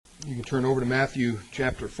You can turn over to Matthew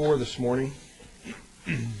chapter 4 this morning.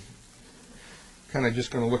 Kind of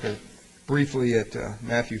just going to look briefly at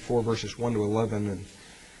Matthew 4 verses 1 to 11 and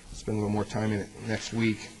spend a little more time in it next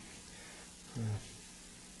week.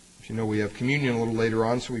 As you know, we have communion a little later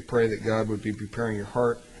on, so we pray that God would be preparing your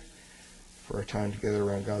heart for our time together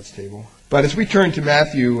around God's table. But as we turn to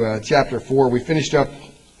Matthew chapter 4, we finished up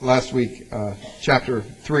last week chapter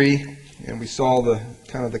 3, and we saw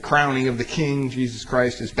the crowning of the King, Jesus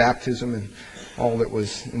Christ, his baptism, and all that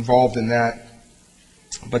was involved in that.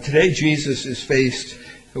 But today Jesus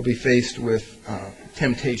he'll be faced with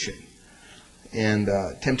temptation. And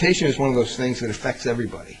temptation is one of those things that affects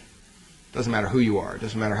everybody. Doesn't matter who you are.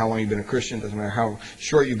 Doesn't matter how long you've been a Christian. Doesn't matter how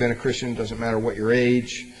short you've been a Christian. Doesn't matter what your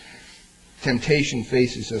age. Temptation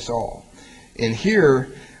faces us all. And here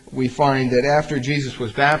we find that after Jesus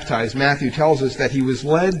was baptized, Matthew tells us that he was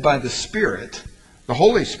led by the Spirit, the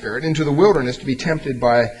Holy Spirit, into the wilderness to be tempted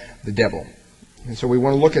by the devil. And so we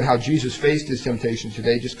want to look at how Jesus faced his temptation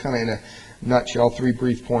today, just kind of in a nutshell, 3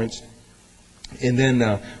 brief points. And then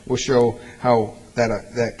we'll show how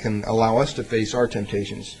that can allow us to face our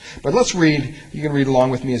temptations. But let's read. You can read along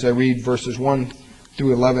with me as I read verses 1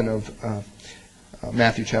 through 11 of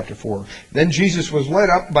Matthew chapter 4. Then Jesus was led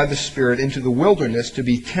up by the Spirit into the wilderness to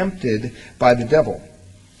be tempted by the devil.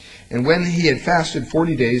 And when he had fasted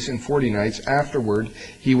 40 days and 40 nights, afterward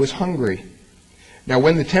he was hungry. Now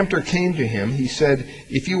when the tempter came to him, he said,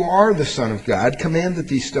 "If you are the Son of God, command that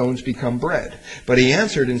these stones become bread." But he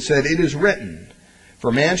answered and said, "It is written,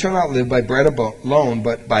 for man shall not live by bread alone,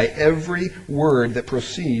 but by every word that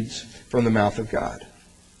proceeds from the mouth of God."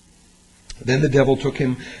 Then the devil took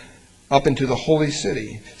him up into the holy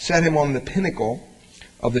city, set him on the pinnacle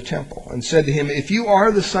of the temple, and said to him, "If you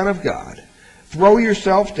are the Son of God, throw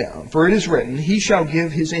yourself down, for it is written, He shall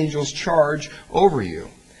give His angels charge over you,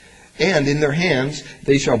 and in their hands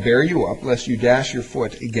they shall bear you up, lest you dash your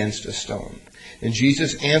foot against a stone." And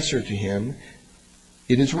Jesus answered to him,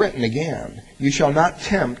 "It is written again, You shall not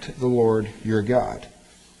tempt the Lord your God."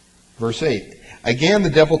 Verse 8, Again the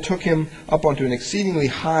devil took him up onto an exceedingly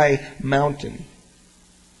high mountain,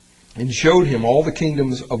 and showed him all the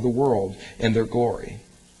kingdoms of the world and their glory.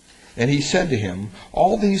 And he said to him,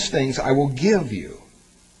 "All these things I will give you,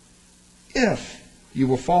 if you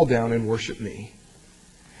will fall down and worship me."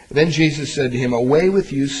 Then Jesus said to him, "Away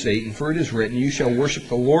with you, Satan, for it is written, You shall worship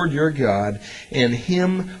the Lord your God, and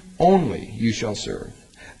Him only you shall serve."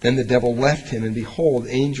 Then the devil left him, and behold,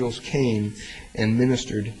 angels came and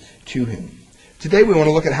ministered to him. Today we want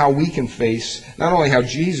to look at how we can face, not only how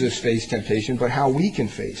Jesus faced temptation, but how we can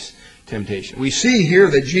face temptation. We see here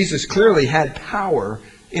that Jesus clearly had power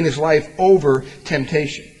in his life over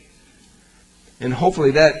temptation. And hopefully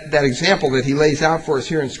that example that he lays out for us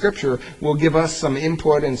here in Scripture will give us some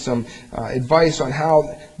input and some advice on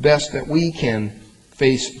how best that we can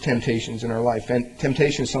face temptations in our life. And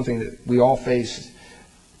temptation is something that we all face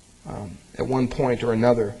at one point or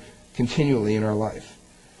another continually in our life.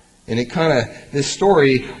 And this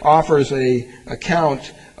story offers a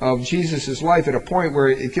account of Jesus' life at a point where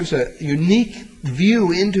it gives a unique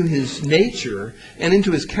view into his nature and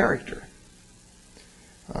into his character.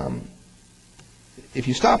 If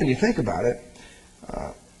you stop and you think about it,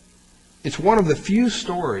 it's one of the few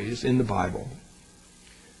stories in the Bible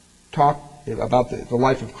talk about the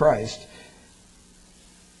life of Christ,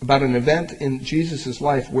 about an event in Jesus'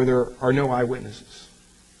 life where there are no eyewitnesses.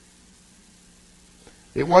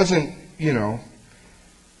 It wasn't,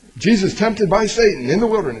 Jesus tempted by Satan in the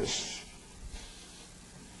wilderness.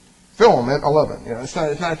 Film at 11. It's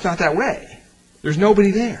not that way. There's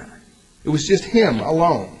nobody there. It was just him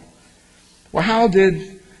alone. Well, how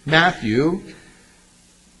did Matthew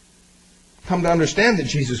come to understand that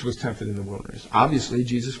Jesus was tempted in the wilderness? Obviously,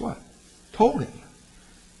 Jesus what? Told him.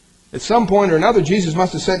 At some point or another, Jesus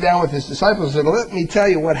must have sat down with his disciples and said, "Let me tell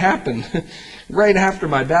you what happened right after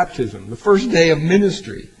my baptism, the first day of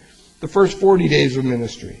ministry, the first 40 days of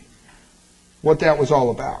ministry, what that was all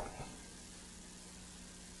about."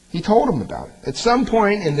 He told them about it. At some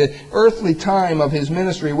point in the earthly time of his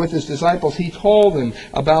ministry with his disciples, he told them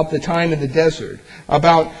about the time in the desert,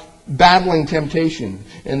 about battling temptation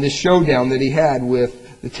and the showdown that he had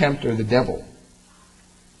with the tempter, the devil.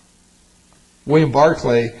 William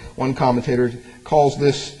Barclay, one commentator, calls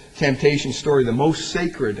this temptation story the most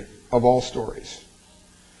sacred of all stories.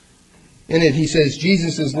 In it, he says,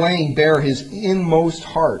 Jesus is laying bare his inmost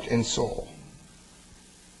heart and soul.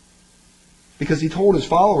 Because he told his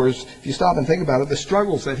followers, if you stop and think about it, the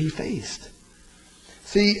struggles that he faced.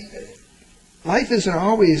 See, life isn't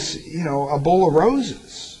always, a bowl of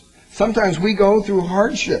roses. Sometimes we go through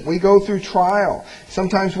hardship. We go through trial.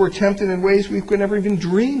 Sometimes we're tempted in ways we could never even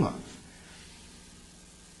dream of.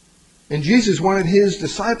 And Jesus wanted his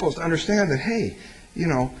disciples to understand that, hey,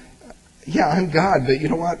 yeah, I'm God, but you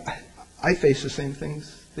know what? I face the same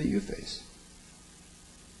things that you face.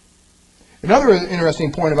 Another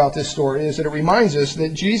interesting point about this story is that it reminds us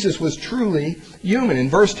that Jesus was truly human. In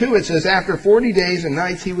verse 2 it says, after 40 days and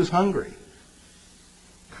nights he was hungry.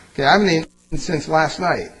 Okay, I haven't eaten since last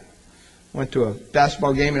night. Went to a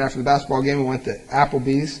basketball game, and after the basketball game we went to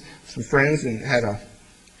Applebee's with some friends and had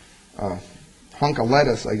a hunk of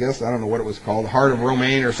lettuce, I guess. I don't know what it was called. Heart of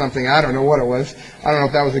romaine or something. I don't know what it was. I don't know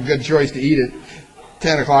if that was a good choice to eat at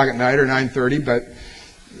 10 o'clock at night or 9:30, but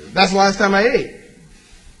that's the last time I ate.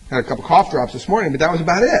 Had a couple cough drops this morning, but that was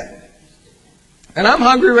about it. And I'm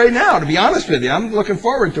hungry right now, to be honest with you. I'm looking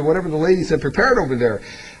forward to whatever the ladies have prepared over there.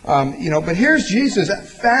 But here's Jesus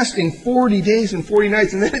fasting 40 days and 40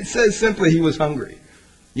 nights, and then it says simply he was hungry.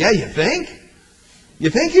 Yeah, you think? You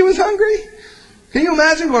think he was hungry? Can you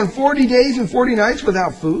imagine going 40 days and 40 nights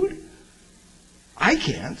without food? I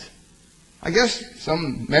can't. I guess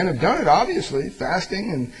some men have done it, obviously,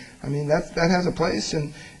 fasting, and I mean that has a place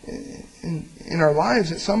in our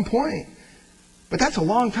lives at some point. But that's a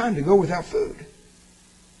long time to go without food.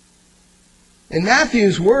 In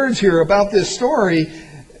Matthew's words here about this story,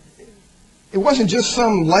 it wasn't just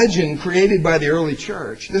some legend created by the early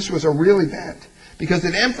church. This was a real event because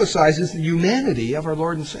it emphasizes the humanity of our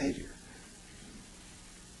Lord and Savior.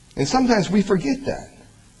 And sometimes we forget that.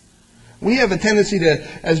 We have a tendency to,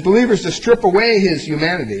 as believers, to strip away his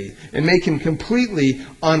humanity and make him completely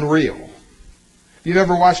unreal. If you've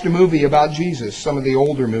ever watched a movie about Jesus, some of the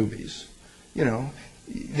older movies,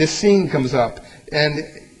 this scene comes up, and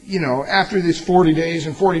after these 40 days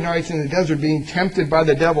and 40 nights in the desert being tempted by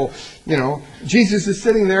the devil, Jesus is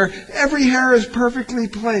sitting there. Every hair is perfectly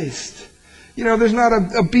placed. There's not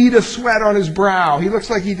a bead of sweat on his brow. He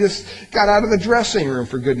looks like he just got out of the dressing room,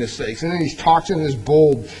 for goodness sakes. And then he talks in this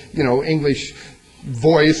bold, English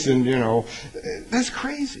voice, and, that's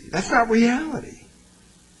crazy. That's not reality.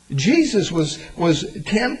 Jesus was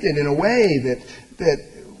tempted in a way that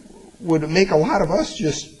would make a lot of us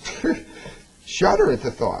just shudder at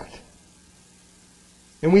the thought.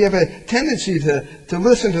 And we have a tendency to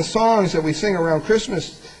listen to songs that we sing around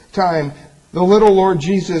Christmas time. The little Lord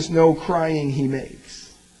Jesus, no crying he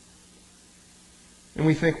makes. And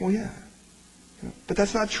we think, well, yeah. But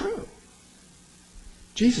that's not true.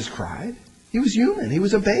 Jesus cried. He was human. He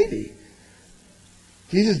was a baby.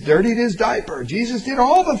 Jesus dirtied his diaper. Jesus did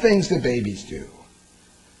all the things that babies do.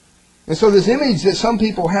 And so this image that some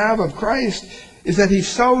people have of Christ is that he's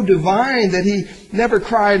so divine that he never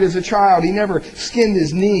cried as a child. He never skinned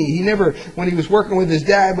his knee. He never, when he was working with his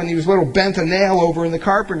dad, when he was little, bent a nail over in the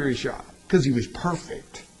carpentry shop. Because he was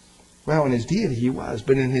perfect. Well, in his deity he was,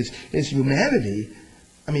 but in his humanity,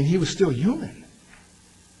 he was still human.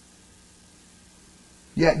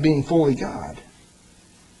 Yet being fully God.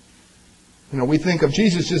 We think of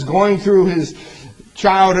Jesus just going through his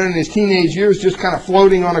childhood and his teenage years just kind of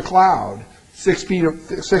floating on a cloud. 6 feet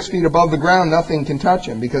above the ground, nothing can touch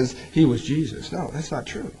him because he was Jesus. No, that's not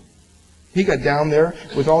true. He got down there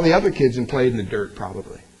with all the other kids and played in the dirt,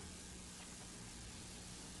 probably.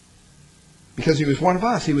 Because he was one of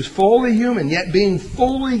us. He was fully human, yet being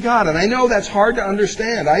fully God. And I know that's hard to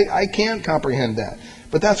understand. I can't comprehend that.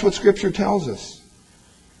 But that's what Scripture tells us.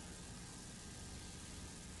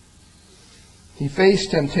 He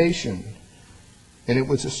faced temptation, and it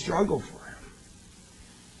was a struggle for him.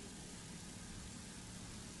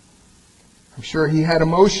 I'm sure he had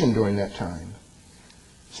emotion during that time.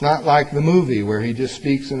 It's not like the movie where he just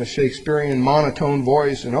speaks in a Shakespearean monotone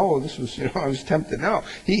voice and, this was, I was tempted. No,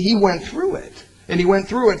 he went through it. And he went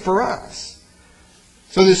through it for us.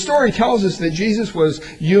 So this story tells us that Jesus was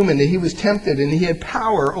human, that he was tempted, and he had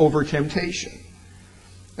power over temptation.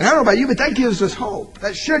 And I don't know about you, but that gives us hope.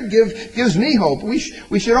 That gives me hope. We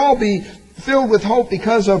should all be filled with hope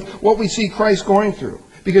because of what we see Christ going through.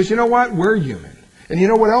 Because you know what? We're human. And you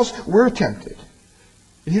know what else? We're tempted.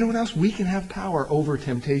 And you know what else? We can have power over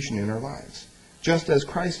temptation in our lives, just as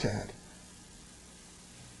Christ had.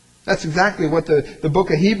 That's exactly what the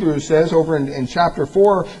book of Hebrews says over in chapter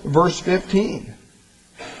 4, verse 15.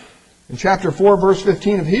 In chapter 4, verse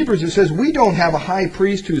 15 of Hebrews, it says, we don't have a high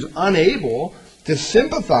priest who's unable to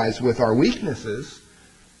sympathize with our weaknesses.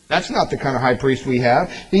 That's not the kind of high priest we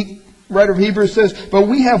have. The writer of Hebrews says, but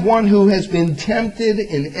we have one who has been tempted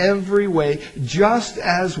in every way, just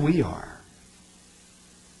as we are,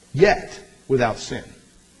 yet without sin.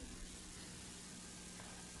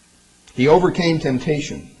 He overcame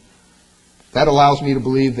temptation That allows me to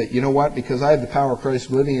believe that, you know what, because I have the power of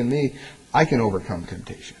Christ living in me, I can overcome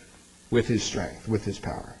temptation with His strength, with His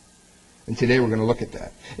power. And today we're going to look at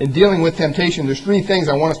that. In dealing with temptation, there's three things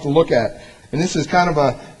I want us to look at. And this is kind of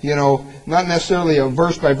a, not necessarily a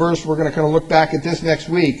verse by verse. We're going to kind of look back at this next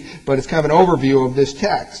week, but it's kind of an overview of this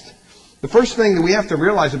text. The first thing that we have to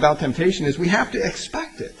realize about temptation is we have to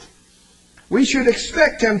expect it. We should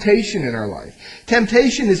expect temptation in our life.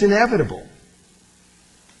 Temptation is inevitable.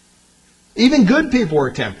 Even good people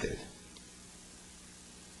are tempted.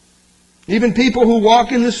 Even people who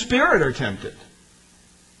walk in the Spirit are tempted.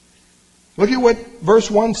 Look at what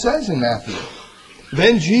verse 1 says in Matthew.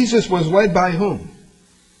 Then Jesus was led by whom?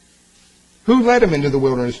 Who led Him into the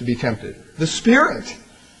wilderness to be tempted? The Spirit.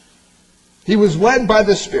 He was led by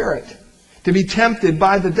the Spirit to be tempted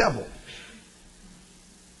by the devil.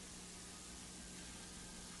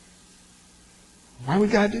 Why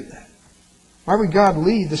would God do that? Why would God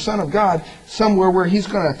lead the Son of God somewhere where He's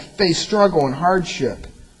going to face struggle and hardship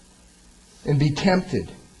and be tempted,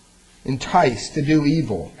 enticed to do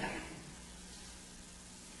evil?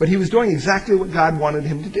 But He was doing exactly what God wanted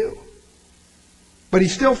Him to do. But He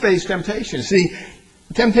still faced temptation. See,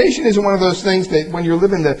 temptation isn't one of those things that when you're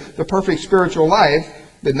living the perfect spiritual life,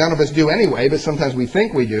 that none of us do anyway, but sometimes we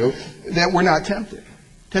think we do, that we're not tempted.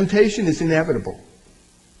 Temptation is inevitable.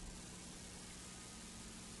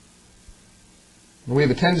 We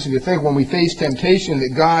have a tendency to think when we face temptation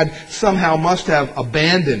that God somehow must have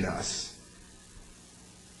abandoned us.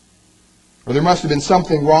 Or there must have been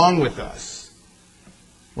something wrong with us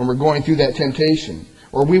when we're going through that temptation.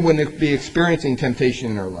 Or we wouldn't be experiencing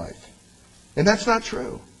temptation in our life. And that's not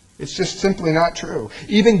true. It's just simply not true.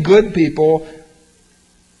 Even good people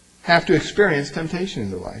have to experience temptation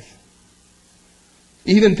in their life.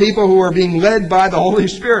 Even people who are being led by the Holy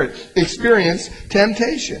Spirit experience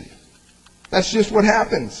temptation. That's just what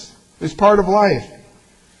happens. It's part of life.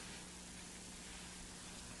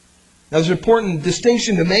 Now, there's an important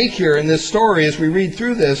distinction to make here in this story as we read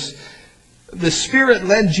through this. The Spirit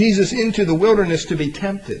led Jesus into the wilderness to be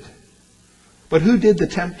tempted. But who did the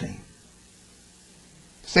tempting?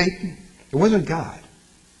 Satan. It wasn't God.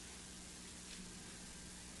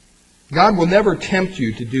 God will never tempt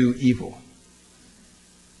you to do evil.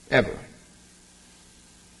 Ever.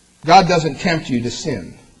 God doesn't tempt you to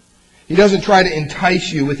sin. He doesn't try to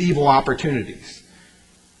entice you with evil opportunities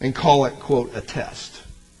and call it, quote, a test.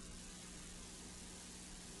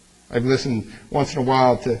 I've listened once in a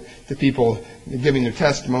while to people giving their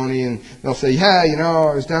testimony, and they'll say, yeah,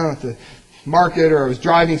 I was down at the market or I was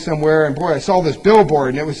driving somewhere, and boy, I saw this billboard,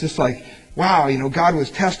 and it was just like, wow, God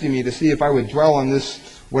was testing me to see if I would dwell on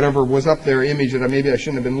this, whatever was up there, image that maybe I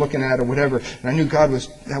shouldn't have been looking at or whatever. And I knew that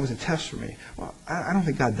was a test for me. Well, I don't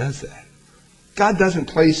think God does that. God doesn't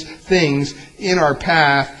place things in our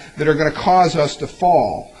path that are going to cause us to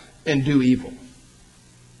fall and do evil.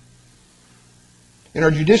 In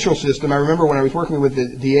our judicial system, I remember when I was working with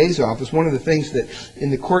the DA's office, one of the things that in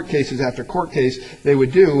the court cases after court case they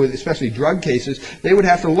would do, especially drug cases, they would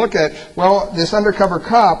have to look at, well, this undercover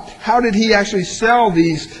cop, how did he actually sell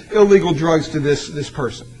these illegal drugs to this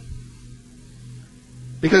person?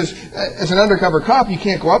 Because as an undercover cop, you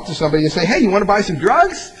can't go up to somebody and say, hey, you want to buy some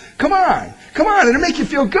drugs? Come on, it'll make you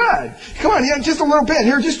feel good. Come on, just a little bit.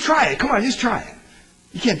 Here, just try it. Come on, just try it.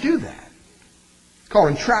 You can't do that. It's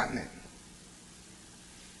called entrapment.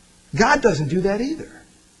 God doesn't do that either.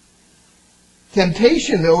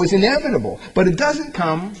 Temptation, though, is inevitable, but it doesn't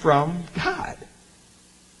come from God.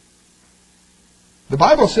 The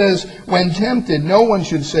Bible says, when tempted, no one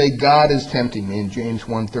should say, God is tempting me, in James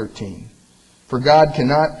 1:13. For God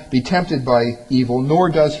cannot be tempted by evil, nor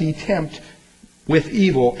does He tempt with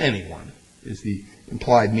evil anyone, is the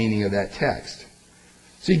implied meaning of that text.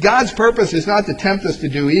 See, God's purpose is not to tempt us to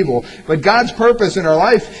do evil, but God's purpose in our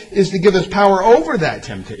life is to give us power over that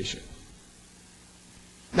temptation.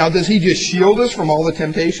 Now, does He just shield us from all the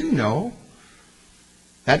temptation? No.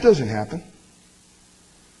 That doesn't happen.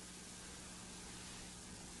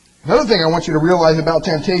 Another thing I want you to realize about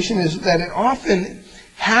temptation is that it often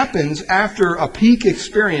happens after a peak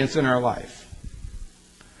experience in our life.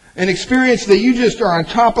 An experience that you just are on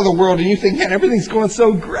top of the world and you think, man, everything's going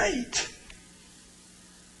so great.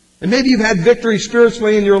 And maybe you've had victory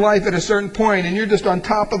spiritually in your life at a certain point and you're just on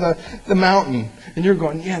top of the mountain and you're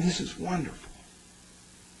going, yeah, this is wonderful.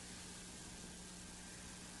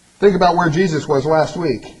 Think about where Jesus was last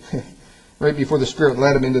week, right before the Spirit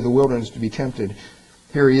led Him into the wilderness to be tempted.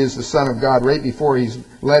 Here He is, the Son of God. Right before He's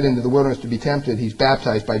led into the wilderness to be tempted, He's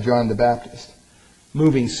baptized by John the Baptist.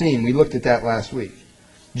 Moving scene. We looked at that last week.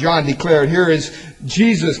 John declared, here is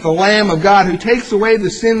Jesus, the Lamb of God, who takes away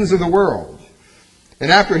the sins of the world.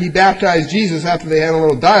 And after he baptized Jesus, after they had a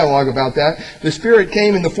little dialogue about that, the Spirit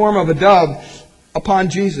came in the form of a dove upon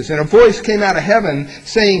Jesus. And a voice came out of heaven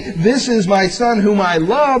saying, "This is my Son whom I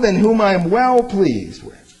love and whom I am well pleased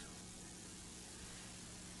with."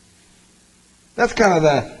 That's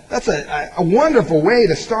a wonderful way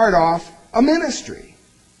to start off a ministry.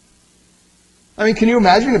 I mean, can you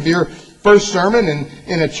imagine if your first sermon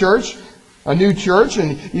in a church, a new church,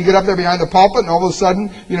 and you get up there behind the pulpit and all of a sudden,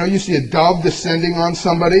 you see a dove descending on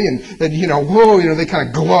somebody and whoa, they kind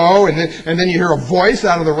of glow, and then you hear a voice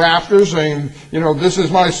out of the rafters saying, "This is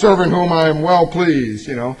my servant whom I am well pleased."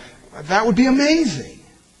 That would be amazing.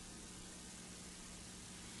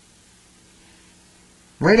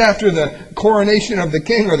 Right after the coronation of the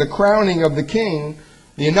king, or the crowning of the king,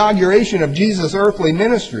 the inauguration of Jesus' earthly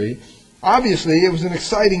ministry, obviously it was an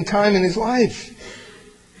exciting time in his life.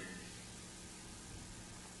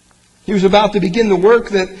 He was about to begin the work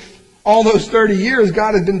that all those 30 years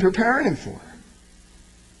God had been preparing him for,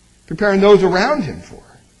 preparing those around him for.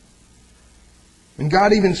 And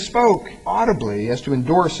God even spoke audibly as to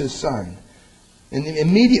endorse his Son. And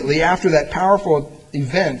immediately after that powerful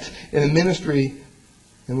event in the ministry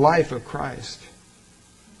and life of Christ,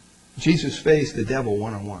 Jesus faced the devil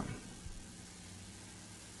one-on-one.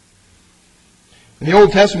 In the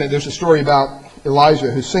Old Testament, there's a story about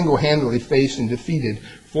Elijah who single-handedly faced and defeated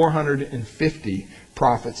 450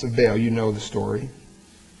 prophets of Baal. You know the story,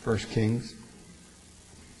 1 Kings.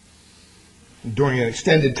 During an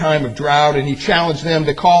extended time of drought, and he challenged them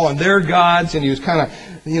to call on their gods, and he was kind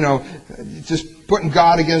of, just putting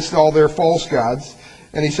God against all their false gods.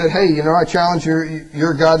 And he said, "Hey, I challenge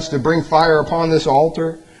your gods to bring fire upon this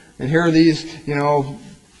altar. And here are these,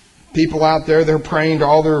 people out there, they're praying to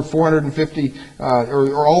all their 450,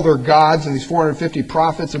 or all their gods, and these 450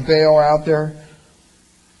 prophets of Baal out there."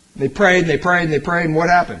 They prayed, and they prayed, and they prayed, and what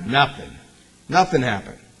happened? Nothing. Nothing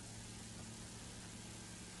happened.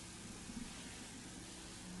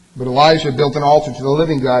 But Elijah built an altar to the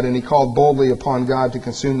living God, and he called boldly upon God to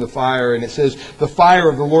consume the fire. And it says, the fire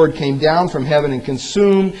of the Lord came down from heaven and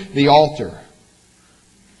consumed the altar.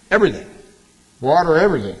 Everything. Water,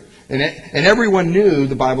 everything. And everyone knew,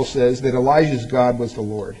 the Bible says, that Elijah's God was the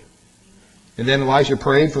Lord. And then Elijah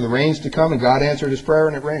prayed for the rains to come, and God answered his prayer,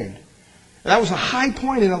 and it rained. And that was a high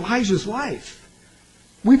point in Elijah's life.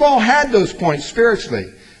 We've all had those points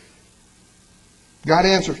spiritually. God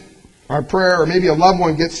answered our prayer, or maybe a loved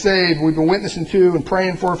one gets saved we've been witnessing to and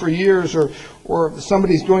praying for years, or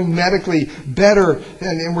somebody's doing medically better,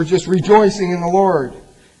 and we're just rejoicing in the Lord.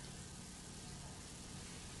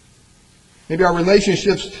 Maybe our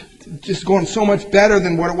relationship's just going so much better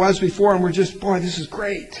than what it was before, and we're just, boy, this is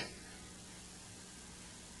great.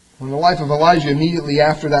 In the life of Elijah, immediately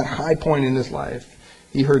after that high point in his life,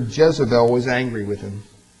 he heard Jezebel was angry with him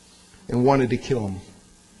and wanted to kill him.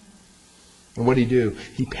 And what did he do?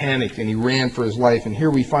 He panicked and he ran for his life. And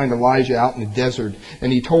here we find Elijah out in the desert.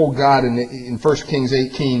 And he told God in 1 Kings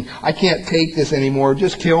 18, "I can't take this anymore.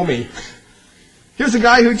 Just kill me." Here's a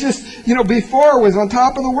guy who just, before was on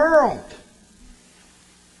top of the world.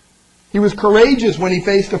 He was courageous when he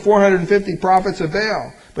faced the 450 prophets of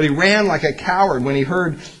Baal. But he ran like a coward when he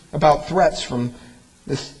heard about threats from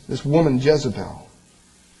this woman Jezebel.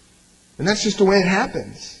 And that's just the way it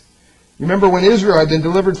happens. You remember when Israel had been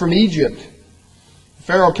delivered from Egypt?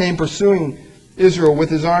 Pharaoh came pursuing Israel with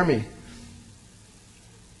his army.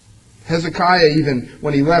 Hezekiah, even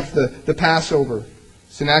when he left the Passover,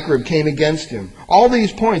 Sennacherib came against him. All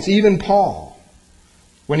these points, even Paul,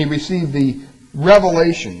 when he received the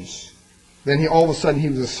revelations, then all of a sudden he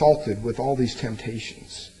was assaulted with all these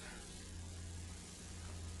temptations.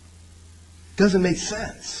 Doesn't make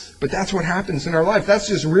sense. But that's what happens in our life. That's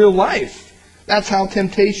just real life. That's how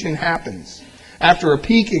temptation happens. After a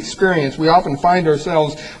peak experience, we often find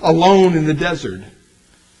ourselves alone in the desert.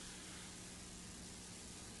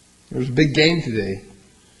 There's a big game today.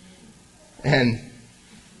 And,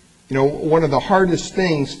 one of the hardest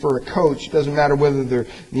things for a coach, doesn't matter whether they're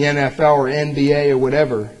the NFL or NBA or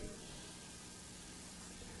whatever.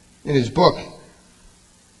 In his book,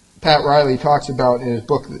 Pat Riley talks about, in his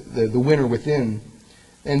book, The Winner Within,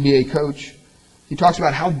 NBA coach, he talks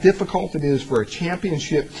about how difficult it is for a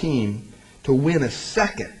championship team to win a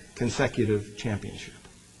second consecutive championship.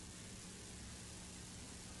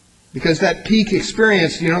 Because that peak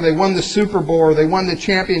experience, they won the Super Bowl or they won the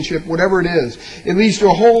championship, whatever it is, it leads to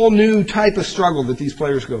a whole new type of struggle that these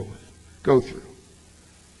players go through.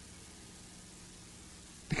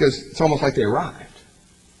 Because it's almost like they arrived.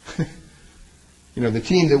 The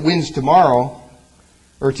team that wins tomorrow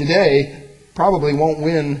or today probably won't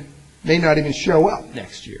win, may not even show up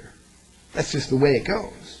next year. That's just the way it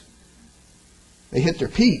goes. They hit their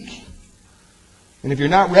peak. And if you're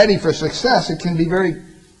not ready for success, it can be very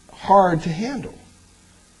hard to handle.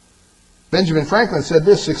 Benjamin Franklin said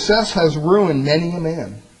this, success has ruined many a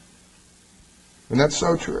man. And that's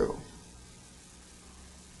so true.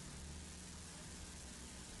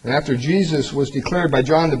 And after Jesus was declared by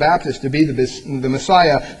John the Baptist to be the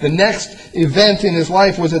Messiah, the next event in his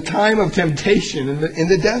life was a time of temptation in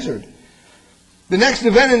the desert. The next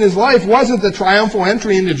event in his life wasn't the triumphal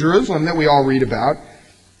entry into Jerusalem that we all read about,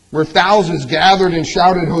 where thousands gathered and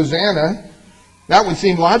shouted, Hosanna. That would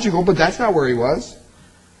seem logical, but that's not where he was.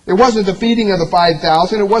 It wasn't the feeding of the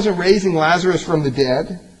 5,000. It wasn't raising Lazarus from the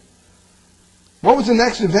dead. What was the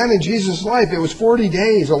next event in Jesus' life? It was 40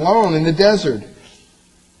 days alone in the desert,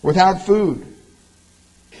 without food.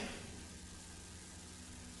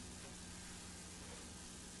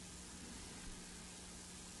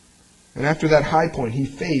 And after that high point, he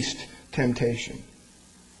faced temptation.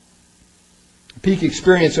 A peak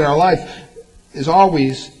experience in our life is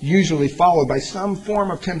always usually followed by some form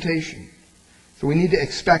of temptation. So we need to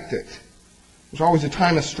expect it. There's always a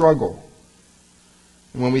time of struggle.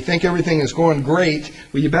 And when we think everything is going great,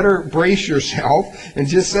 well, you better brace yourself and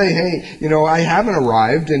just say, hey, I haven't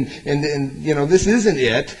arrived and this isn't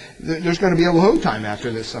it. There's going to be a low time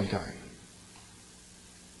after this sometime.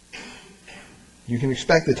 You can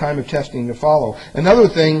expect the time of testing to follow. Another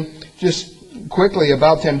thing, just quickly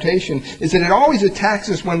about temptation, is that it always attacks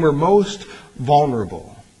us when we're most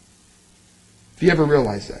vulnerable. Have you ever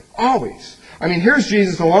realized that? Always. I mean, here's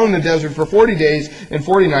Jesus alone in the desert for 40 days and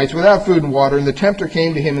 40 nights without food and water, and the tempter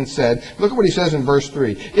came to him and said, look at what he says in verse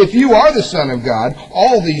 3. If you are the Son of God,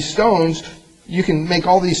 you can make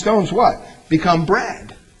all these stones what? Become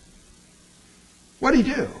bread. What did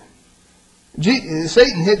he do?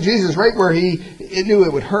 Satan hit Jesus right where he knew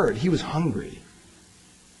it would hurt. He was hungry.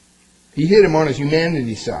 He hit him on his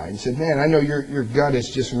humanity side and said, man, I know your gut is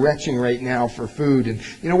just retching right now for food. And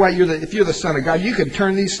you know what? If you're the Son of God, you could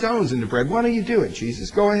turn these stones into bread. Why don't you do it,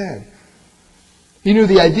 Jesus? Go ahead. He knew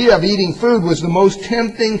the idea of eating food was the most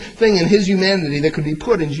tempting thing in his humanity that could be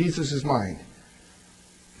put in Jesus' mind.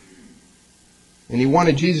 And he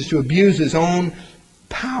wanted Jesus to abuse his own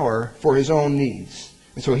power for his own needs.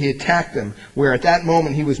 And so he attacked him where at that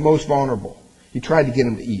moment he was most vulnerable. He tried to get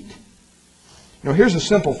him to eat. Here's a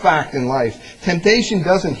simple fact in life. Temptation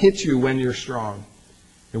doesn't hit you when you're strong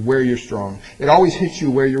and where you're strong. It always hits you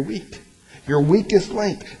where you're weak. Your weakest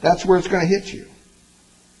link, that's where it's going to hit you.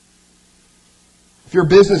 If your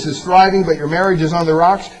business is thriving but your marriage is on the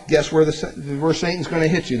rocks, guess where Satan's going to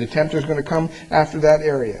hit you? The tempter's going to come after that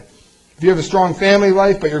area. If you have a strong family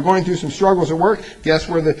life but you're going through some struggles at work, guess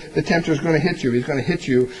where the tempter's going to hit you? He's going to hit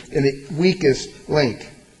you in the weakest link.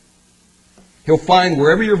 He'll find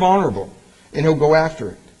wherever you're vulnerable, and he'll go after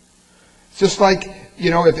it. It's just like,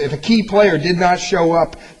 if a key player did not show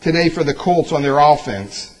up today for the Colts on their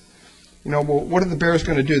offense, what are the Bears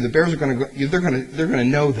going to do? The Bears are going to they're going to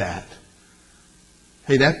know that.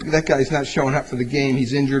 Hey, that guy's not showing up for the game.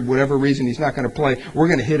 He's injured, whatever reason, he's not going to play. We're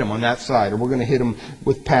going to hit him on that side, or we're going to hit him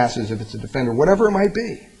with passes if it's a defender, whatever it might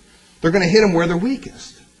be. They're going to hit him where they're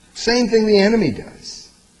weakest. Same thing the enemy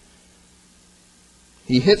does.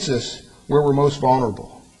 He hits us where we're most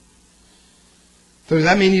vulnerable. So does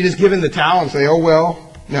that mean you just give in the towel and say, oh,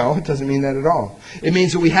 well? No, it doesn't mean that at all. It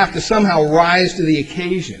means that we have to somehow rise to the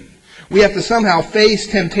occasion. We have to somehow face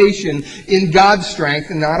temptation in God's strength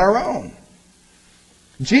and not our own.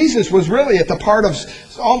 Jesus was really at the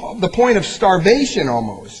point of starvation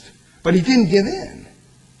almost, but he didn't give in.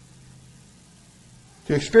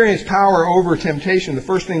 To experience power over temptation, the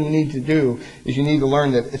first thing you need to do is you need to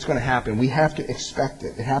learn that it's going to happen. We have to expect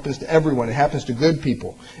it. It happens to everyone. It happens to good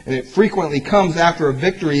people. And it frequently comes after a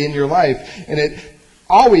victory in your life. And it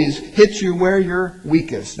always hits you where you're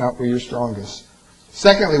weakest, not where you're strongest.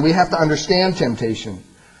 Secondly, we have to understand temptation.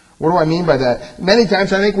 What do I mean by that? Many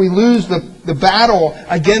times I think we lose the battle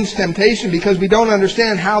against temptation because we don't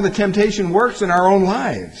understand how the temptation works in our own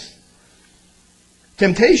lives.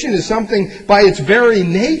 Temptation is something, by its very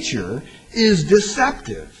nature, is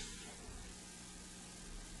deceptive.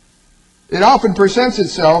 It often presents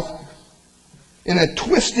itself in a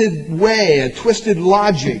twisted way, a twisted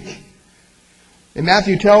logic. And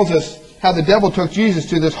Matthew tells us how the devil took Jesus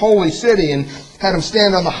to this holy city and had him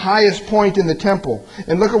stand on the highest point in the temple.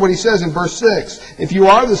 And look at what he says in verse 6. If you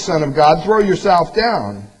are the Son of God, throw yourself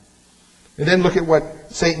down. And then look at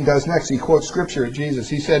what Satan does next. He quotes Scripture at Jesus.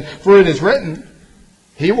 He said, for it is written,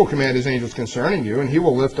 He will command His angels concerning you, and He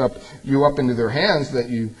will lift you up into their hands that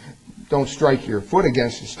you don't strike your foot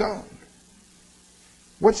against a stone.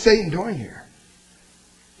 What's Satan doing here?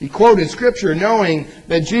 He quoted Scripture knowing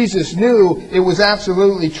that Jesus knew it was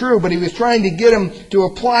absolutely true, but he was trying to get him to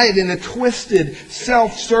apply it in a twisted,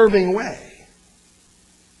 self-serving way.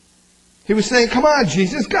 He was saying, come on,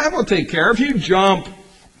 Jesus, God will take care of you. Jump.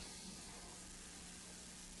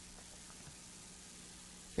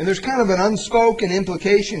 And there's kind of an unspoken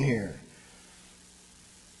implication here.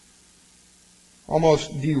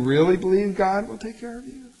 Almost, do you really believe God will take care of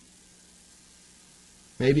you?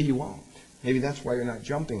 Maybe He won't. Maybe that's why you're not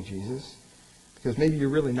jumping, Jesus. Because maybe you're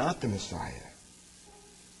really not the Messiah.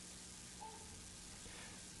 I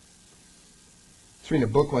was reading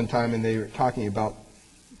a book one time and they were talking about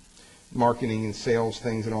marketing and sales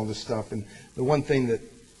things and all this stuff. And the one thing that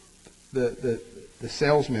the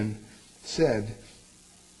salesman said,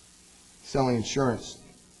 selling insurance,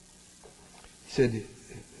 he said,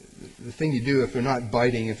 the thing you do if they're not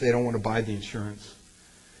biting, if they don't want to buy the insurance,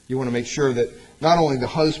 you want to make sure that not only the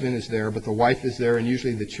husband is there, but the wife is there and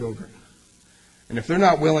usually the children. And if they're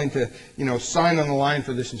not willing to, sign on the line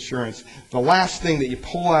for this insurance, the last thing that you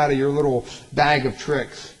pull out of your little bag of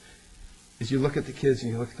tricks is you look at the kids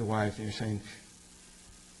and you look at the wife and you're saying,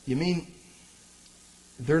 you mean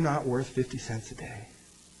they're not worth 50 cents a day?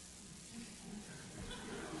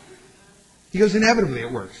 He goes, inevitably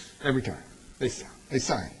it works every time. They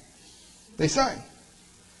sign. They sign.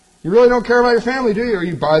 You really don't care about your family, do you? Or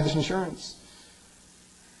you buy this insurance.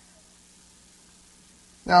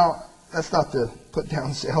 Now, that's not to put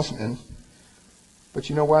down salesmen. But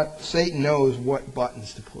you know what? Satan knows what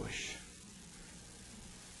buttons to push.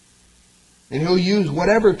 And he'll use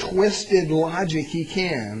whatever twisted logic he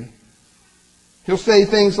can. He'll say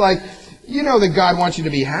things like, you know that God wants you to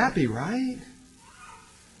be happy, right?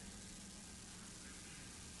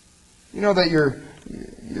 You know that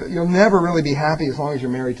you'll never really be happy as long as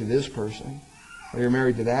you're married to this person or you're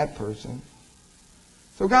married to that person.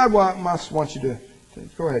 So God must want you to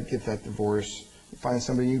go ahead and get that divorce and find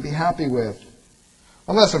somebody you can be happy with.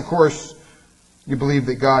 Unless, of course, you believe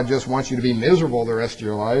that God just wants you to be miserable the rest of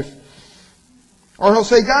your life. Or he'll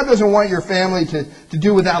say, God doesn't want your family to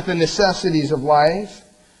do without the necessities of life.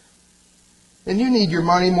 And you need your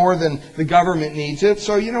money more than the government needs it.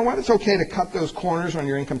 So you know what? It's okay to cut those corners on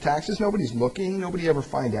your income taxes. Nobody's looking. Nobody ever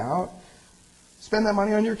find out. Spend that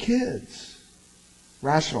money on your kids.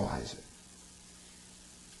 Rationalize it.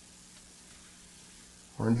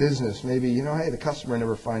 Or in business, maybe, hey, the customer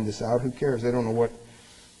never find this out. Who cares? They don't know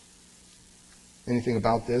anything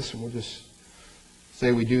about this. And we'll just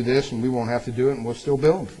say we do this and we won't have to do it and we'll still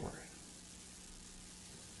bill them for it.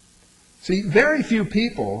 See, very few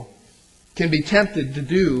people can be tempted to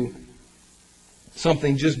do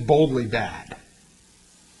something just boldly bad.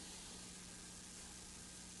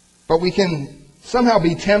 But we can somehow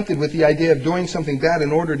be tempted with the idea of doing something bad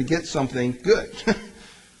in order to get something good.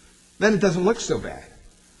 Then it doesn't look so bad.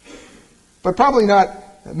 But probably not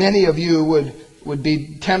many of you would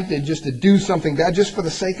be tempted just to do something bad just for the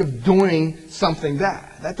sake of doing something bad.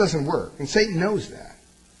 That doesn't work. And Satan knows that.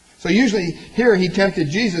 So usually here he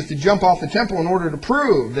tempted Jesus to jump off the temple in order to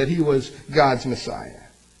prove that he was God's Messiah.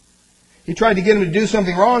 He tried to get him to do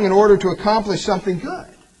something wrong in order to accomplish something good.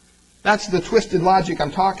 That's the twisted logic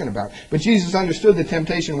I'm talking about. But Jesus understood the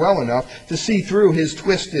temptation well enough to see through his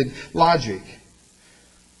twisted logic.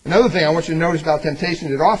 Another thing I want you to notice about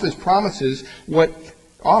temptation, it often promises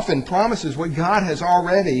what God has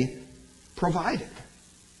already provided.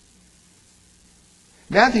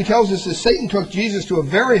 Matthew tells us that Satan took Jesus to a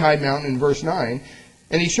very high mountain in verse 9,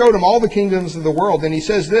 and he showed him all the kingdoms of the world. And he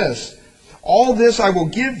says this, all this I will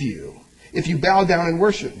give you if you bow down and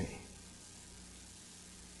worship me.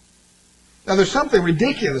 Now there's something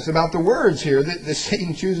ridiculous about the words here that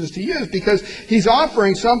Satan chooses to use, because he's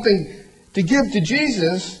offering something to give to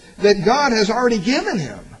Jesus that God has already given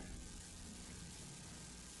him.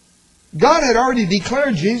 God had already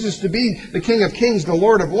declared Jesus to be the King of Kings, the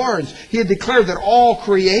Lord of Lords. He had declared that all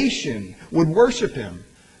creation would worship him.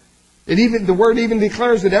 The Word even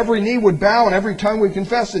declares that every knee would bow and every tongue would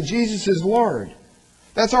confess that Jesus is Lord.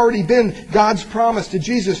 That's already been God's promise to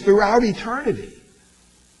Jesus throughout eternity.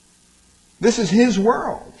 This is His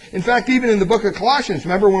world. In fact, even in the book of Colossians,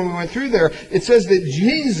 remember when we went through there, it says that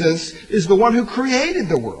Jesus is the one who created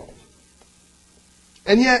the world.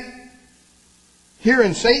 And yet, here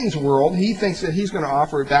in Satan's world, he thinks that he's going to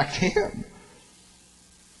offer it back to him.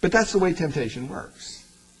 But that's the way temptation works.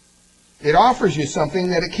 It offers you something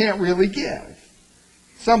that it can't really give.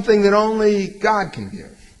 Something that only God can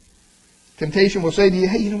give. Temptation will say to you,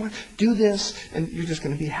 hey, you know what? Do this, and you're just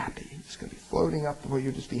going to be happy. It's going to be floating up the way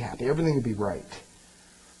you'll just be happy. Everything will be right.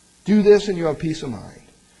 Do this, and you'll have peace of mind.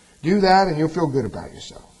 Do that, and you'll feel good about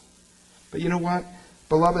yourself. But you know what?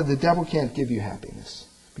 Beloved, the devil can't give you happiness.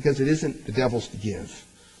 because it isn't the devil's to give.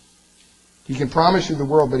 He can promise you the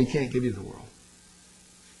world, but he can't give you the world,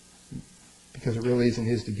 because it really isn't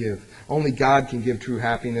his to give. Only God can give true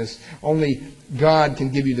happiness. Only God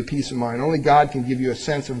can give you the peace of mind. Only God can give you a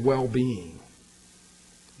sense of well-being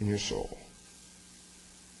in your soul.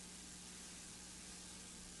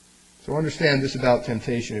 So understand this about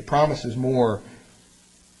temptation. It promises more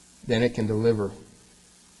than it can deliver.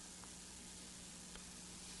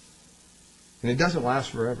 And it doesn't last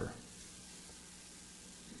forever.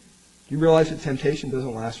 Do you realize that temptation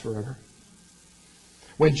doesn't last forever?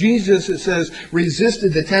 When Jesus, it says,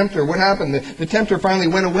 resisted the tempter, what happened? The tempter finally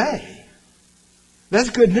went away. That's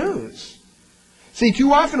good news. See,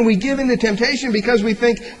 too often we give in to temptation because we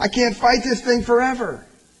think, I can't fight this thing forever.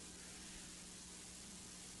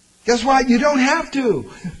 Guess what? You don't have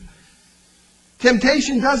to.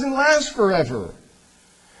 Temptation doesn't last forever.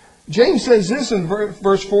 James says this in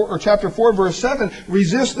verse 4 or chapter 4, verse 7,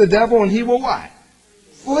 resist the devil and he will what?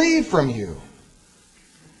 Flee from you.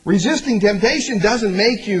 Resisting temptation doesn't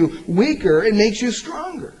make you weaker, it makes you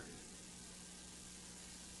stronger.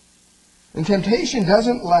 And temptation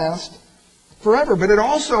doesn't last forever, but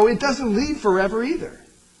it doesn't leave forever either.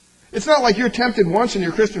 It's not like you're tempted once in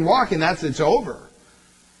your Christian walk and it's over.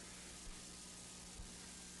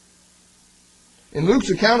 In Luke's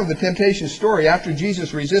account of the temptation story, after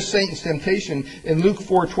Jesus resists Satan's temptation in Luke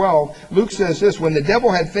 4:12, Luke says this, when the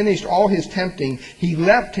devil had finished all his tempting, he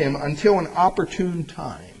left him until an opportune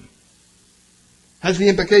time. Has the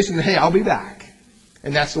implication that, hey, I'll be back.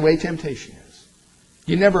 And that's the way temptation is.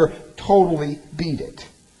 You never totally beat it.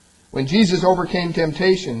 When Jesus overcame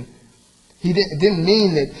temptation, it didn't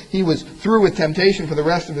mean that he was through with temptation for the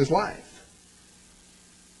rest of his life.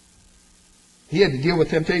 He had to deal with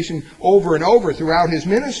temptation over and over throughout his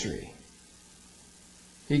ministry.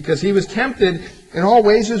 Because he was tempted in all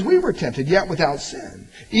ways as we were tempted, yet without sin.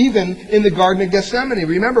 Even in the Garden of Gethsemane.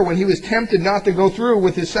 Remember when he was tempted not to go through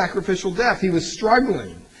with his sacrificial death. He was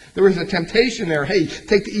struggling. There was a temptation there. Hey,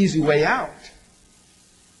 take the easy way out.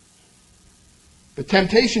 But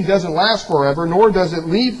temptation doesn't last forever, nor does it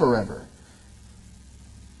leave forever.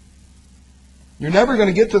 You're never going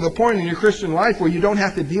to get to the point in your Christian life where you don't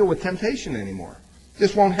have to deal with temptation anymore.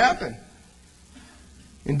 This won't happen.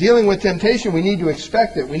 In dealing with temptation, we need to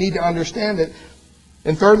expect it. We need to understand it.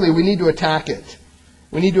 And thirdly, we need to attack it.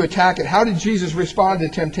 We need to attack it. How did Jesus respond to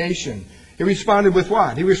temptation? He responded with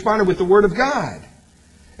what? He responded with the Word of God.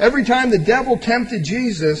 Every time the devil tempted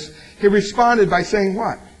Jesus, he responded by saying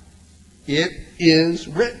what? It is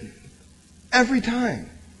written. Every time.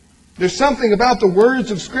 There's something about the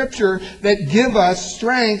words of Scripture that give us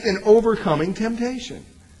strength in overcoming temptation.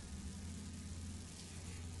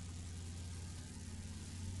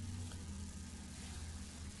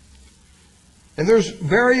 And there's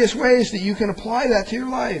various ways that you can apply that to your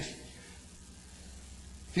life.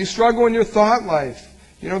 If you struggle in your thought life,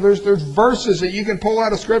 there's verses that you can pull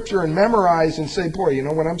out of Scripture and memorize and say, boy, you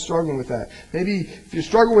know what, I'm struggling with that. Maybe if you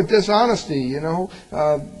struggle with dishonesty,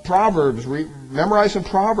 Proverbs, memorize some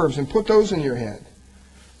Proverbs and put those in your head.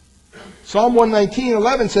 Psalm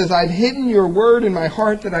 119:11 says, I've hidden your word in my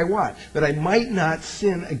heart that I what? That I might not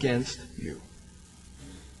sin against you.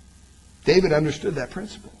 David understood that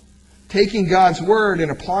principle. Taking God's word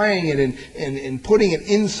and applying it and putting it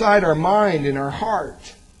inside our mind and our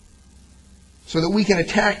heart, so that we can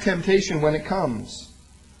attack temptation when it comes.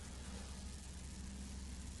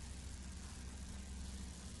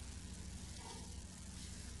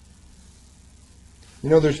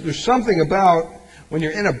 There's something about when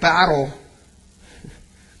you're in a battle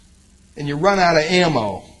and you run out of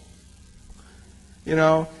ammo.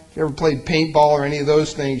 If you ever played paintball or any of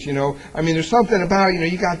those things, there's something about,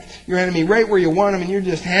 you got your enemy right where you want them and you're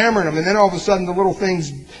just hammering them, and then all of a sudden the little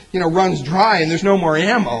thing's, runs dry and there's no more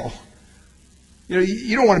ammo.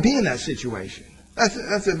 You don't want to be in that situation.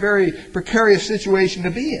 That's a very precarious situation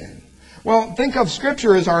to be in. Well, think of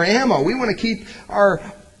Scripture as our ammo. We want to keep our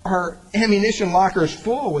ammunition lockers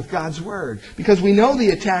full with God's Word because we know the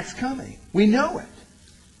attack's coming. We know it.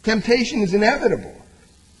 Temptation is inevitable.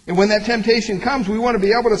 And when that temptation comes, we want to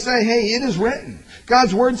be able to say, hey, it is written.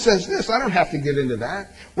 God's Word says this. I don't have to get into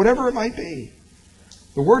that. Whatever it might be.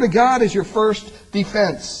 The Word of God is your first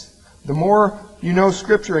defense. The more you know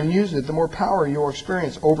Scripture and use it, the more power you'll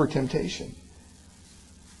experience over temptation.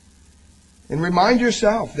 And remind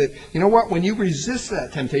yourself that, when you resist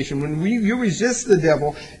that temptation, when you resist the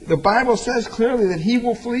devil, the Bible says clearly that he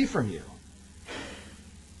will flee from you.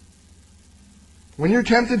 When you're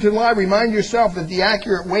tempted to lie, remind yourself that the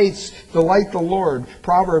accurate weights delight the Lord.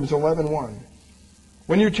 Proverbs 11:1.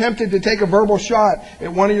 When you're tempted to take a verbal shot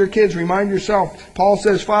at one of your kids, remind yourself, Paul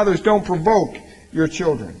says, fathers, don't provoke your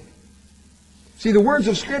children. See, the words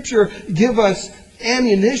of Scripture give us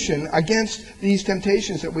ammunition against these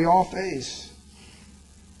temptations that we all face.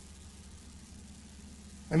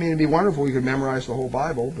 I mean, it'd be wonderful if we could memorize the whole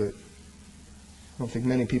Bible, but I don't think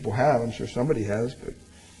many people have. I'm sure somebody has,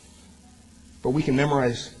 but we can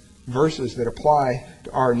memorize verses that apply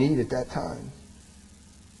to our need at that time.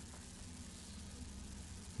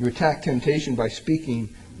 You attack temptation by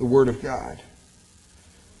speaking the Word of God.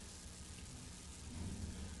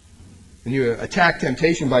 And you attack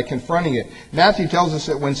temptation by confronting it. Matthew tells us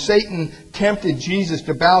that when Satan tempted Jesus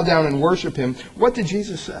to bow down and worship him, what did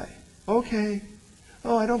Jesus say? Okay.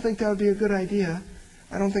 Oh, I don't think that would be a good idea.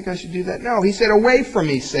 I don't think I should do that. No, he said, away from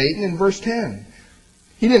me, Satan, in verse 10.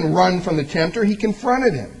 He didn't run from the tempter. He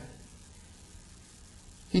confronted him.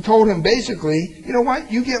 He told him basically, you know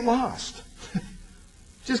what? You get lost.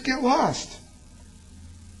 Just get lost.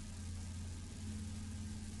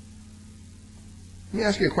 Let me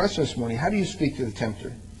ask you a question this morning. How do you speak to the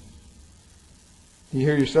tempter? You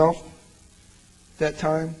hear yourself? That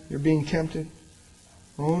time you're being tempted?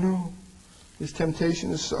 Oh no. This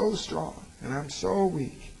temptation is so strong and I'm so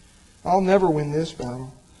weak. I'll never win this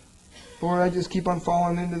battle. Lord, I just keep on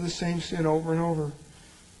falling into the same sin over and over.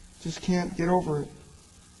 Just can't get over it.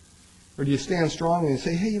 Or do you stand strongly and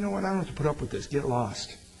say, hey, you know what? I don't have to put up with this. Get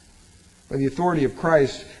lost. By the authority of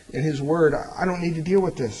Christ and His Word, I don't need to deal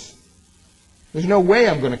with this. There's no way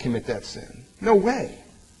I'm going to commit that sin. No way.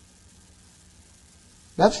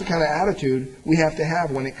 That's the kind of attitude we have to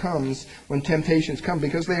have when temptations come,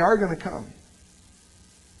 because they are going to come.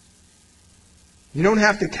 You don't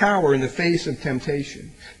have to cower in the face of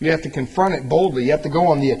temptation. You have to confront it boldly. You have to go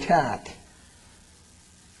on the attack.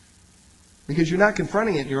 Because you're not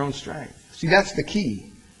confronting it in your own strength. See, that's the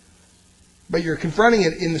key. But you're confronting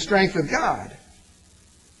it in the strength of God.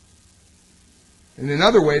 And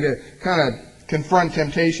another way to kind of confront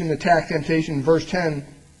temptation, attack temptation, in verse 10,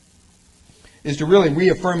 is to really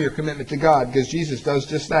reaffirm your commitment to God, because Jesus does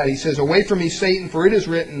just that. He says, away from me, Satan, for it is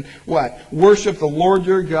written, what? Worship the Lord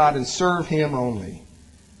your God and serve Him only.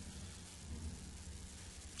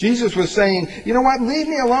 Jesus was saying, you know what? Leave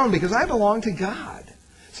me alone, because I belong to God.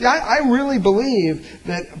 See, I really believe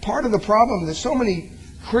that part of the problem that so many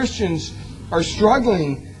Christians are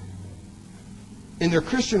struggling in their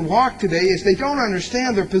Christian walk today is they don't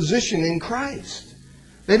understand their position in Christ.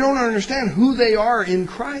 They don't understand who they are in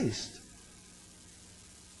Christ.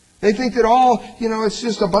 They think that it's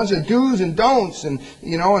just a bunch of do's and don'ts and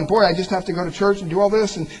boy, I just have to go to church and do all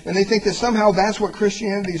this. And they think that somehow that's what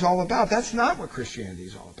Christianity is all about. That's not what Christianity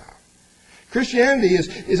is all about. Christianity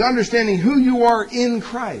is understanding who you are in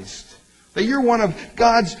Christ. That you're one of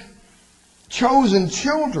God's chosen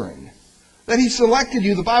children. That He selected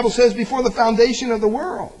you, the Bible says, before the foundation of the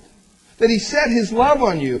world. That He set His love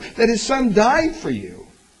on you. That His Son died for you.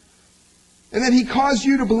 And that He caused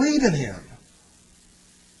you to believe in Him.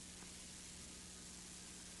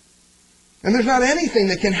 And there's not anything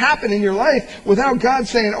that can happen in your life without God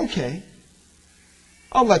saying, okay,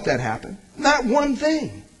 I'll let that happen. Not one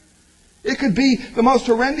thing. It could be the most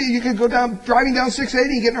horrendous. You could go driving down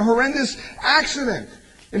 680 and get in a horrendous accident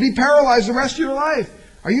and be paralyzed the rest of your life.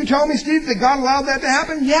 Are you telling me, Steve, that God allowed that to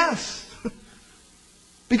happen? Yes.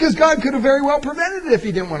 Because God could have very well prevented it if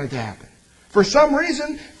He didn't want it to happen. For some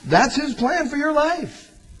reason, that's His plan for your life.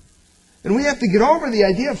 And we have to get over the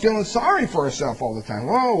idea of feeling sorry for ourselves all the time.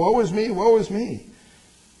 Whoa, woe is me, woe is me.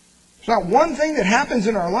 There's not one thing that happens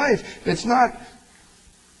in our life that's not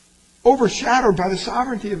overshadowed by the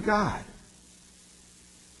sovereignty of God.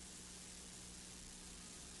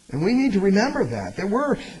 And we need to remember that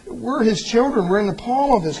we're His children. We're in the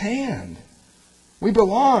palm of His hand. We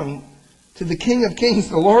belong to the King of Kings,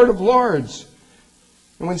 the Lord of Lords.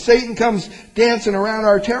 And when Satan comes dancing around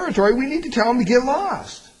our territory, we need to tell him to get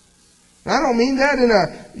lost. And I don't mean that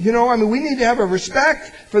we need to have a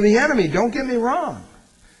respect for the enemy. Don't get me wrong.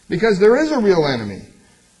 Because there is a real enemy.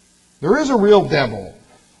 There is a real devil.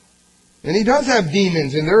 And he does have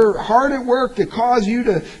demons, and they're hard at work to cause you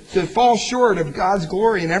to fall short of God's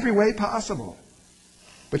glory in every way possible.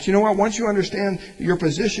 But you know what? Once you understand your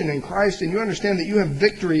position in Christ, and you understand that you have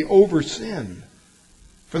victory over sin,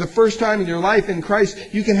 for the first time in your life in Christ,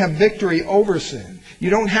 you can have victory over sin. You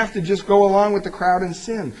don't have to just go along with the crowd and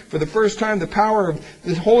sin. For the first time, the power of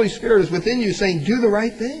the Holy Spirit is within you saying, do the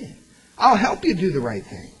right thing. I'll help you do the right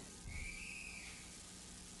thing.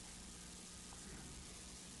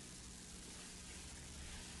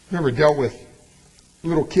 Never dealt with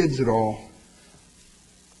little kids at all.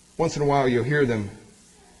 Once in a while you'll hear them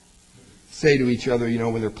say to each other,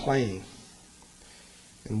 when they're playing.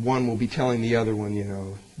 And one will be telling the other one,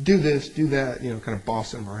 do this, do that, kind of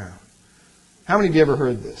bossing them around. How many of you ever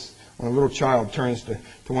heard this? When a little child turns to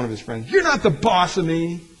one of his friends, "You're not the boss of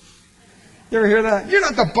me." You ever hear that? "You're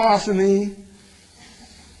not the boss of me." You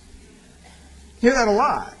hear that a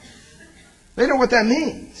lot. They know what that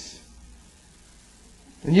means.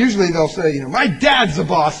 And usually they'll say, "My dad's the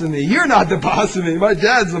boss of me." "You're not the boss of me. My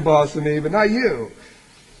dad's the boss of me, but not you."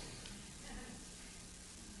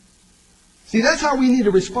 See, that's how we need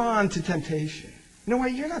to respond to temptation. "You know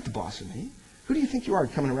what? You're not the boss of me. Who do you think you are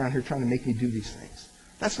coming around here trying to make me do these things?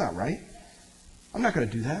 That's not right. I'm not going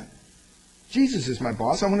to do that. Jesus is my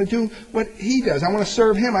boss. I want to do what He does. I want to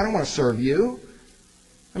serve Him. I don't want to serve you.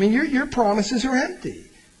 I mean, your promises are empty.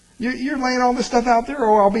 You're laying all this stuff out there.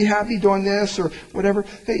 Oh, I'll be happy doing this or whatever.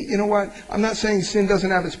 Hey, you know what? I'm not saying sin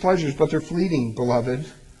doesn't have its pleasures, but they're fleeting, beloved.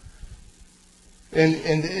 And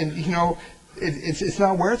it's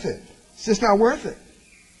not worth it. It's just not worth it.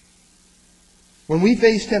 When we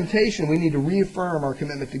face temptation, we need to reaffirm our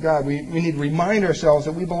commitment to God. We need to remind ourselves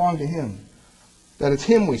that we belong to Him, that it's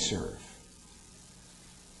Him we serve.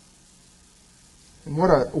 And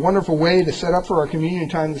what a wonderful way to set up for our communion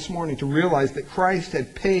time this morning, to realize that Christ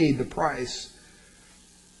had paid the price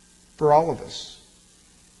for all of us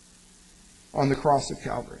on the cross of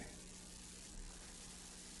Calvary.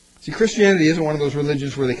 See, Christianity isn't one of those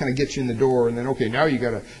religions where they kind of get you in the door and then, okay, now you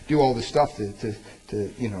got to do all this stuff to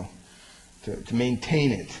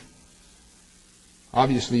maintain it.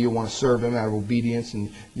 Obviously, you want to serve Him out of obedience,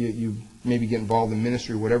 and you maybe get involved in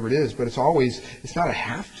ministry or whatever it is, but it's not a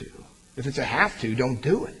have to. If it's a have to, don't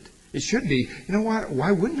do it. It should be, you know what?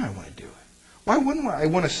 Why wouldn't I want to do it? Why wouldn't I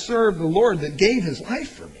want to serve the Lord that gave His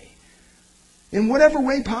life for me? In whatever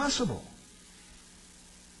way possible.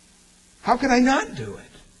 How could I not do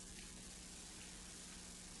it?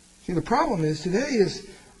 See, the problem is today is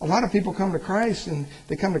a lot of people come to Christ, and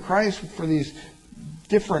they come to Christ for these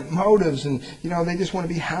different motives, and they just want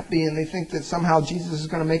to be happy, and they think that somehow Jesus is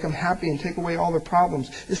going to make them happy and take away all their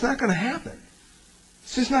problems. It's not going to happen.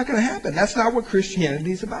 It's just not going to happen. That's not what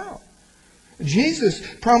Christianity is about. Jesus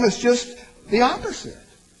promised just the opposite.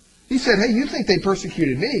 He said, "Hey, you think they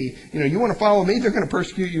persecuted me? You want to follow me? They're going to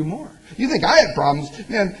persecute you more. You think I had problems?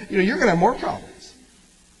 Man, you're going to have more problems."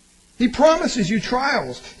 He promises you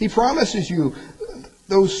trials. He promises you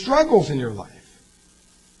those struggles in your life.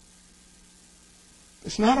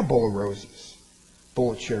 It's not a bowl of roses,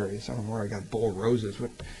 bowl of cherries. I don't know where I got bowl of roses. Who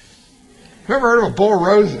ever heard of a bowl of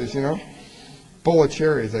roses? Bowl of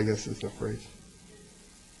cherries, I guess is the phrase.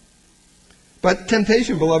 But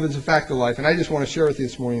temptation, beloved, is a fact of life. And I just want to share with you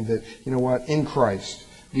this morning that, in Christ,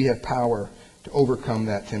 we have power to overcome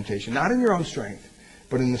that temptation. Not in your own strength,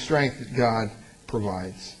 but in the strength that God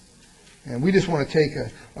provides. And we just want to take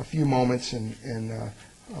a few moments and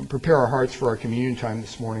prepare our hearts for our communion time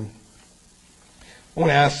this morning. I want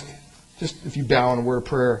to ask, just if you bow in a word of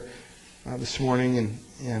prayer this morning,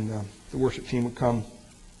 and the worship team would come.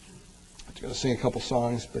 I'm going to sing a couple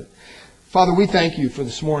songs, but Father, we thank You for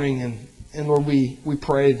this morning, and Lord, we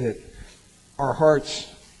pray that our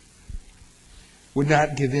hearts would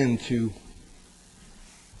not give in to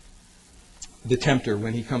the tempter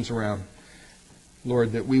when he comes around.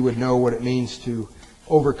 Lord, that we would know what it means to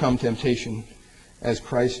overcome temptation as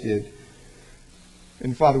Christ did.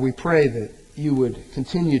 And Father, we pray that You would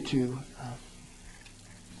continue to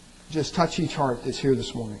just touch each heart that's here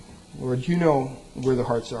this morning. Lord, You know where the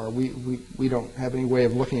hearts are. We don't have any way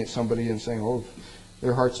of looking at somebody and saying, oh,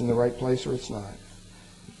 their heart's in the right place or it's not.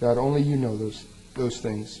 God, only You know those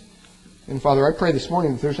things. And Father, I pray this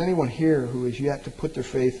morning that there's anyone here who is yet to put their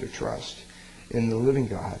faith or trust in the living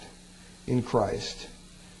God, in Christ,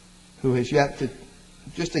 who has yet to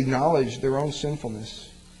just acknowledge their own sinfulness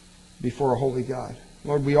before a holy God.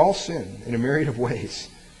 Lord, we all sin in a myriad of ways.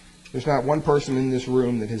 There's not one person in this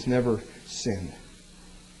room that has never sinned.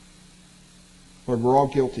 Lord, we're all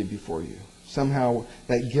guilty before You. Somehow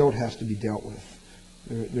that guilt has to be dealt with.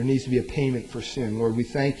 There needs to be a payment for sin. Lord, we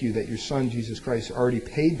thank You that Your Son, Jesus Christ, already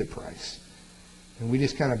paid the price. And we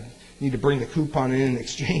just kind of need to bring the coupon in and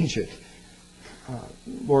exchange it.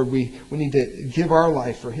 Lord, we need to give our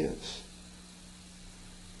life for His.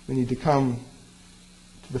 We need to come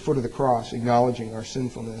to the foot of the cross, acknowledging our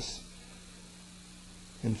sinfulness,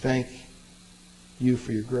 and thank You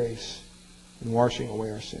for Your grace in washing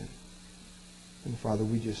away our sin. And Father,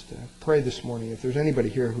 we just pray this morning, if there's anybody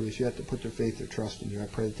here who has yet to put their faith or trust in You, I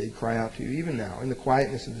pray that they'd cry out to You, even now, in the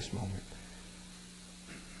quietness of this moment.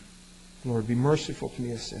 Lord, be merciful to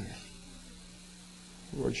me, a sinner.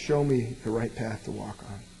 Lord, show me the right path to walk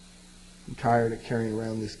on. I'm tired of carrying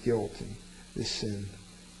around this guilt and this sin.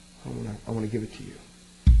 I want to give it to You.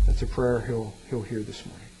 That's a prayer He'll hear this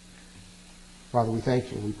morning. Father, we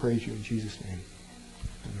thank You and we praise You in Jesus' name.